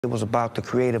It was about the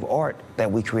creative art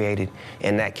that we created,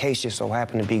 and that case just so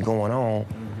happened to be going on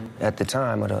at the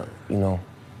time of the,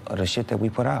 of the shit that we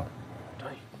put out.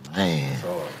 Man,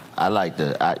 I like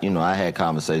I had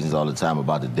conversations all the time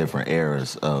about the different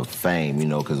eras of fame,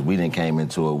 because we didn't came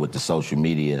into it with the social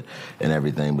media and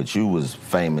everything, but you was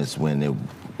famous when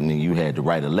you had to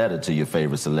write a letter to your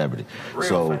favorite celebrity.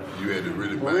 Fame. You had to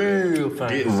really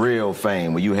real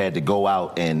fame, where you had to go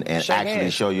out and actually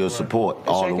show your support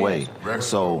all the way.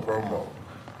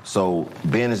 So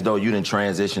being as though you didn't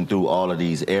transition through all of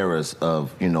these eras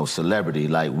of, celebrity,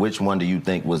 like which one do you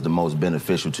think was the most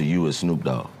beneficial to you as Snoop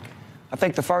Dogg? I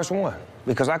think the first one,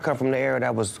 because I come from the era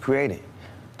that was created.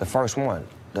 The first one,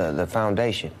 the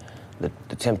foundation, the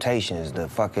Temptations, the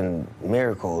fucking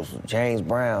Miracles, James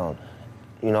Brown,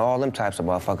 all them types of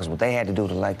motherfuckers, what they had to do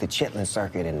to like the Chitlin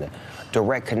circuit and the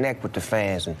direct connect with the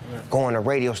fans and going to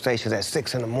radio stations at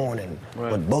 6 in the morning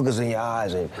with boogers in your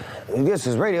eyes and this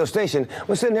is radio station.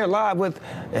 We're sitting here live with,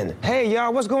 and hey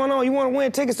y'all, what's going on? You want to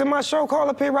win tickets to my show? Call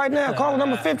up here right now. Call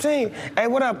number 15. Hey,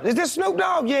 what up? Is this Snoop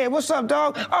Dogg? Yeah, what's up,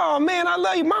 dog? Oh man, I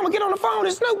love you. Mama, get on the phone.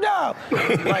 It's Snoop Dogg.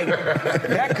 Like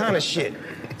that kind of shit.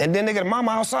 And then they get mama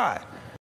outside.